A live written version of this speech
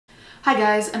Hi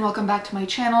guys, and welcome back to my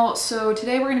channel. So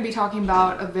today we're going to be talking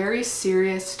about a very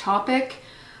serious topic.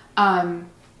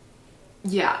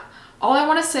 Yeah. All I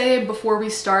want to say before we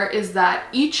start is that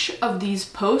each of these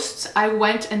posts, I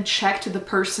went and checked the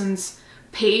person's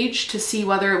page to see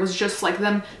whether it was just like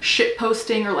them shit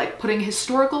posting or like putting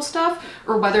historical stuff,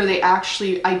 or whether they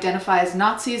actually identify as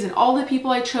Nazis, and all the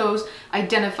people I chose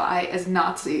identify as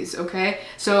Nazis, okay?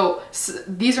 So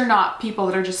these are not people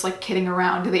that are just like kidding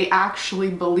around. They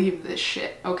actually believe this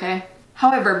shit, okay?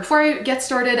 However, before I get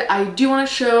started, I do want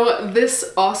to show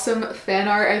this awesome fan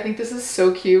art. I think this is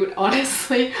so cute,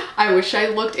 honestly. I wish I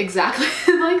looked exactly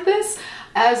like this.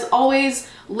 As always,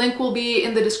 link will be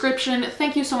in the description.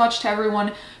 Thank you so much to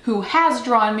everyone who has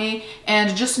drawn me,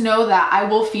 and just know that I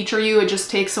will feature you. It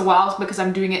just takes a while because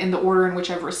I'm doing it in the order in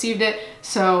which I've received it.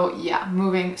 So yeah,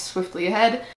 moving swiftly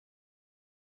ahead.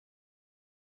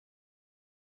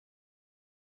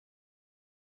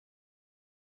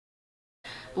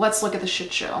 Let's look at the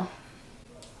shit show.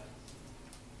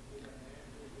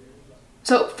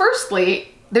 So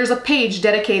firstly, there's a page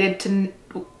dedicated to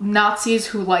Nazis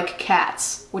who like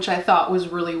cats, which I thought was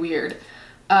really weird.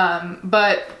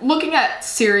 But looking at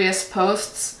serious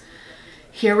posts,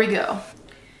 here we go.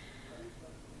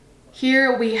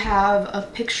 Here we have a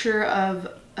picture of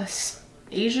a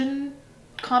Asian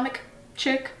comic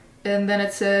chick, and then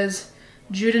it says,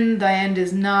 "Juden, the end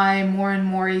is nigh. More and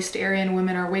more East Aryan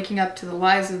women are waking up to the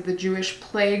lies of the Jewish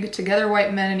plague. Together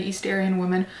white men and East Aryan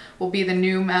women will be the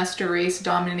new master race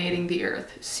dominating the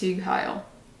earth. Sieg Heil."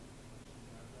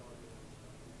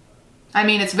 I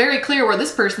mean, it's very clear where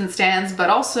this person stands, but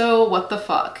also, what the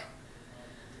fuck?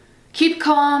 Keep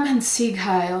calm and Sieg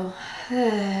Heil.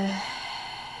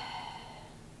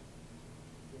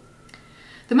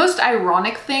 The most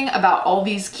ironic thing about all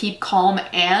these keep calm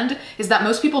and is that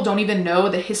most people don't even know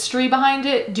the history behind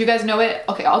it. Do you guys know it?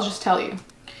 Okay, I'll just tell you.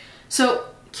 So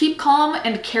keep calm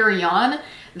and carry on,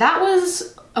 that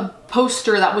was a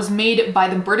poster that was made by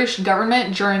the British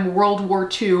government during World War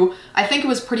II. I think it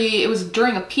was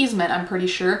during appeasement, I'm pretty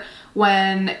sure,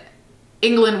 when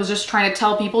England was just trying to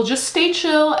tell people, just stay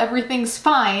chill, everything's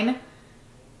fine.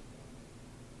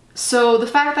 So the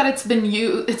fact that it's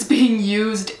being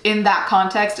used in that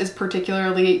context is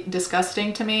particularly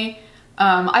disgusting to me.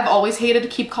 I've always hated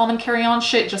keep calm and carry on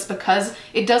shit just because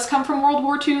it does come from World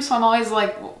War II, so I'm always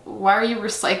like, why are you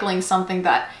recycling something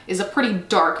that is a pretty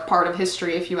dark part of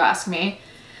history, if you ask me?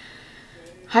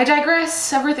 I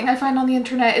digress. Everything I find on the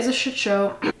internet is a shit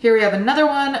show. Here we have another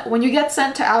one. When you get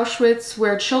sent to Auschwitz,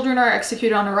 where children are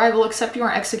executed on arrival, except you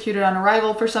aren't executed on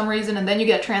arrival for some reason, and then you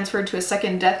get transferred to a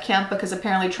second death camp because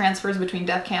apparently transfers between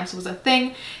death camps was a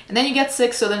thing, and then you get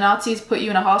sick, so the Nazis put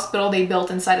you in a hospital they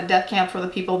built inside a death camp for the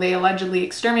people they allegedly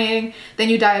exterminating. Then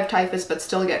you die of typhus but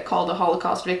still get called a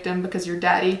Holocaust victim because your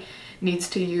daddy needs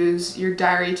to use your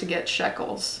diary to get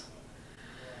shekels.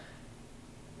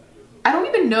 I don't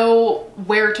even know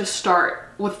where to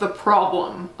start with the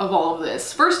problem of all of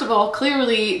this. First of all,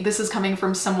 clearly this is coming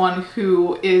from someone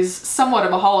who is somewhat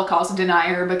of a Holocaust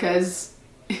denier, because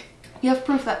we have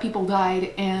proof that people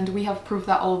died and we have proof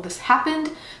that all of this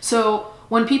happened. So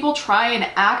when people try and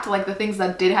act like the things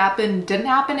that did happen didn't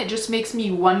happen, it just makes me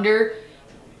wonder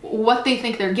what they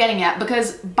think they're getting at,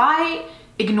 because by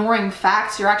ignoring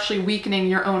facts, you're actually weakening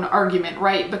your own argument,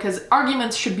 right? Because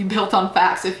arguments should be built on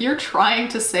facts. If you're trying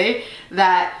to say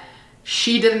that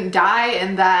she didn't die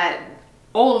and that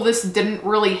all of this didn't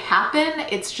really happen,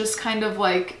 it's just kind of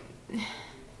like,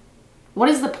 what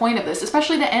is the point of this?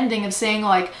 Especially the ending of saying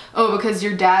like, oh, because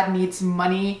your dad needs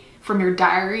money from your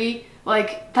diary.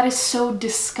 Like, that is so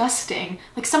disgusting.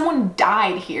 Like, someone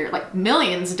died here, like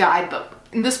millions died, but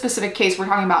in this specific case we're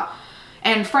talking about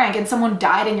Anne Frank, and someone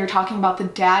died and you're talking about the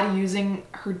dad using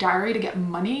her diary to get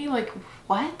money? Like,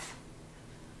 what?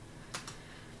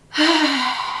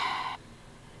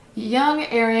 Young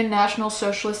Aryan National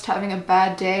Socialist having a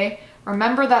bad day.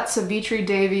 Remember that Savitri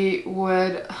Devi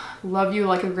would love you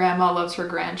like a grandma loves her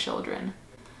grandchildren.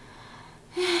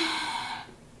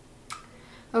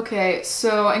 Okay,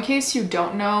 so in case you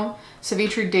don't know,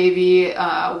 Savitri Devi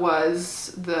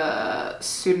was the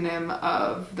pseudonym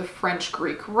of the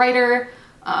French-Greek writer.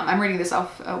 I'm reading this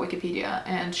off Wikipedia,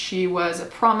 and she was a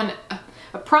prominent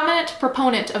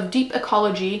proponent of deep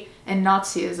ecology and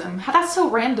Nazism. That's so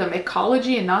random,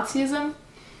 ecology and Nazism?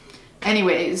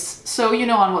 Anyways, so you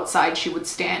know on what side she would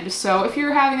stand. So if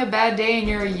you're having a bad day and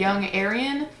you're a young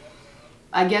Aryan,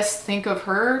 I guess think of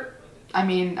her. I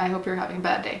mean, I hope you're having a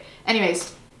bad day.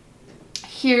 Anyways,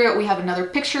 here we have another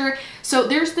picture. So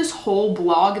there's this whole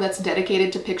blog that's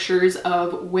dedicated to pictures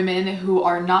of women who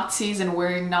are Nazis and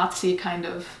wearing Nazi kind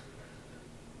of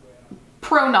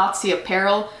pro-Nazi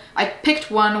apparel. I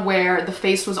picked one where the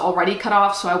face was already cut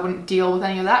off so I wouldn't deal with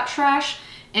any of that trash.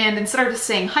 And instead of just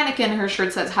saying Heineken, her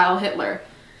shirt says Heil Hitler.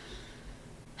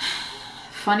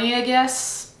 Funny, I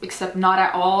guess, except not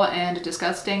at all, and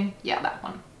disgusting. Yeah, that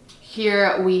one.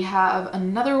 Here we have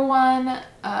another one.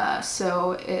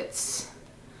 So it's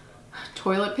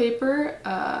toilet paper,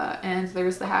 and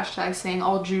there's the hashtag saying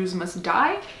all Jews must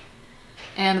die.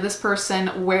 And this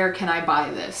person, where can I buy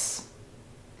this?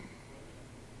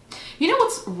 You know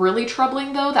what's really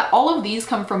troubling though? That all of these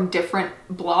come from different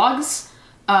blogs,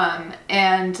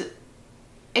 and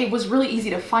it was really easy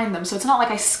to find them. So it's not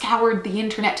like I scoured the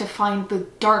internet to find the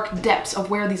dark depths of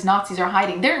where these Nazis are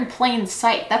hiding. They're in plain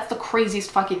sight. That's the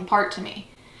craziest fucking part to me.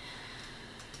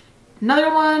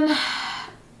 Another one.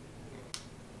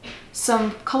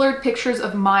 Some colored pictures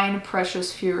of mine,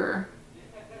 precious Führer.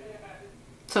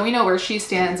 So we know where she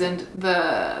stands, and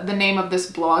the name of this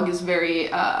blog is very,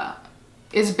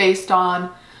 is based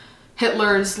on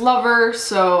Hitler's lover.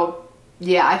 So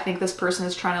yeah, I think this person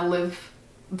is trying to live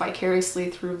vicariously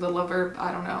through the lover.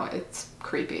 I don't know, it's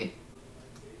creepy.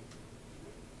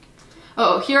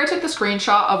 Oh, here I took the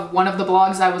screenshot of one of the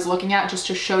blogs I was looking at just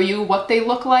to show you what they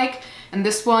look like. And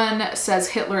this one says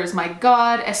Hitler is my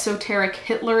god, esoteric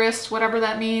Hitlerist, whatever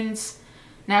that means,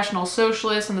 National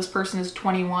Socialist, and this person is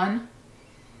 21.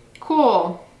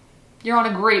 Cool. You're on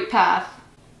a great path.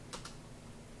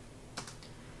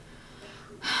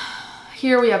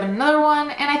 Here we have another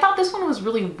one, and I thought this one was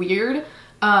really weird.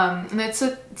 And it's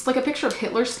like a picture of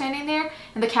Hitler standing there,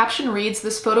 and the caption reads,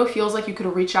 "This photo feels like you could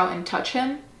reach out and touch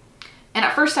him." And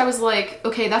at first I was like,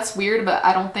 okay, that's weird, but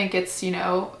I don't think it's, you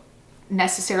know,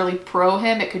 necessarily pro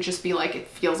him. It could just be like, it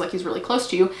feels like he's really close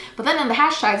to you. But then in the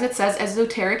hashtags it says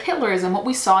esoteric Hitlerism, what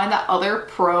we saw in that other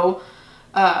pro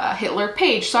Hitler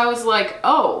page. So I was like,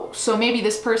 oh, so maybe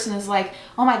this person is like,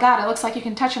 oh my god, it looks like you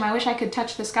can touch him. I wish I could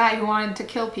touch this guy who wanted to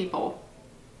kill people.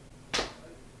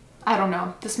 I don't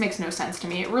know. This makes no sense to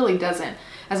me. It really doesn't.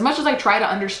 As much as I try to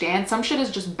understand, some shit is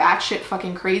just batshit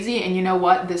fucking crazy, and you know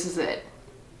what? This is it.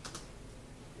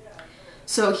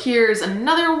 So here's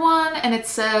another one, and it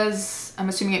says, I'm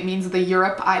assuming it means the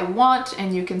Europe I want,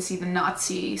 and you can see the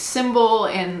Nazi symbol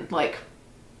in like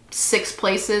 6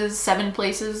 places, 7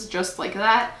 places, just like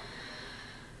that.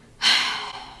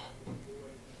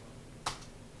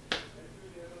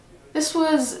 This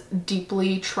was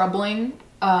deeply troubling.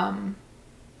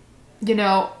 You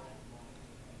know,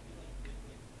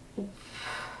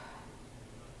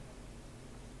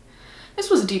 this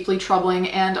was deeply troubling,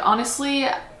 and honestly,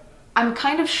 I'm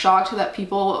kind of shocked that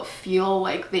people feel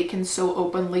like they can so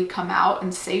openly come out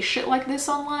and say shit like this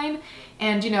online.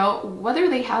 And you know, whether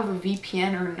they have a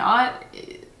VPN or not,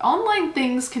 online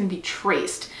things can be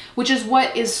traced, which is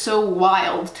what is so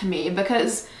wild to me,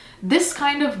 because this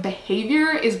kind of behavior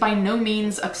is by no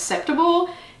means acceptable,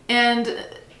 and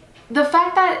the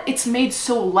fact that it's made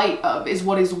so light of is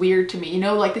what is weird to me. You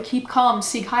know, like the keep calm,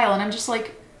 Sieg Heil, and I'm just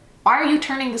like, why are you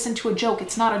turning this into a joke?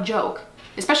 It's not a joke.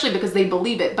 Especially because they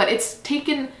believe it, but it's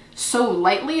taken so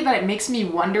lightly that it makes me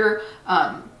wonder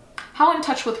how in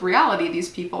touch with reality these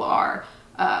people are.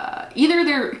 Either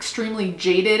they're extremely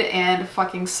jaded and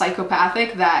fucking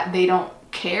psychopathic that they don't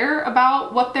care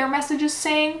about what their message is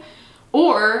saying,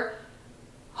 or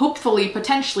hopefully,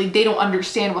 potentially, they don't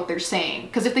understand what they're saying.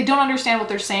 Because if they don't understand what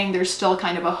they're saying, there's still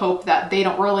kind of a hope that they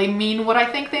don't really mean what I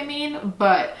think they mean.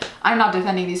 But I'm not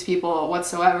defending these people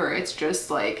whatsoever. It's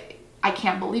just like, I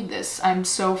can't believe this. I'm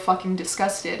so fucking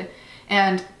disgusted.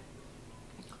 And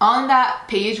on that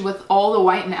page with all the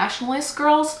white nationalist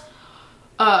girls,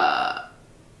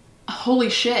 holy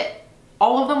shit,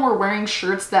 all of them were wearing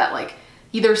shirts that like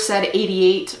either said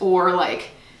 88 or like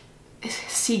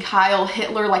Sieg Heil,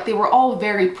 Hitler. Like they were all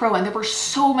very pro, and there were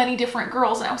so many different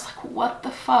girls, and I was like, what the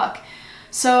fuck?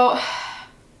 So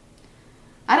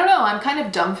I don't know, I'm kind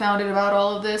of dumbfounded about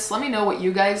all of this. Let me know what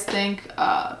you guys think.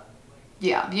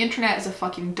 Yeah, the internet is a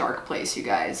fucking dark place, you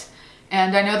guys.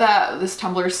 And I know that this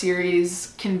Tumblr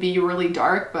series can be really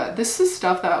dark, but this is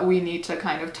stuff that we need to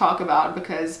kind of talk about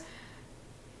because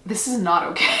this is not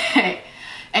okay.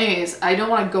 Anyways, I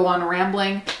don't want to go on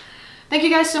rambling. Thank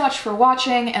you guys so much for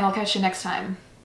watching, and I'll catch you next time.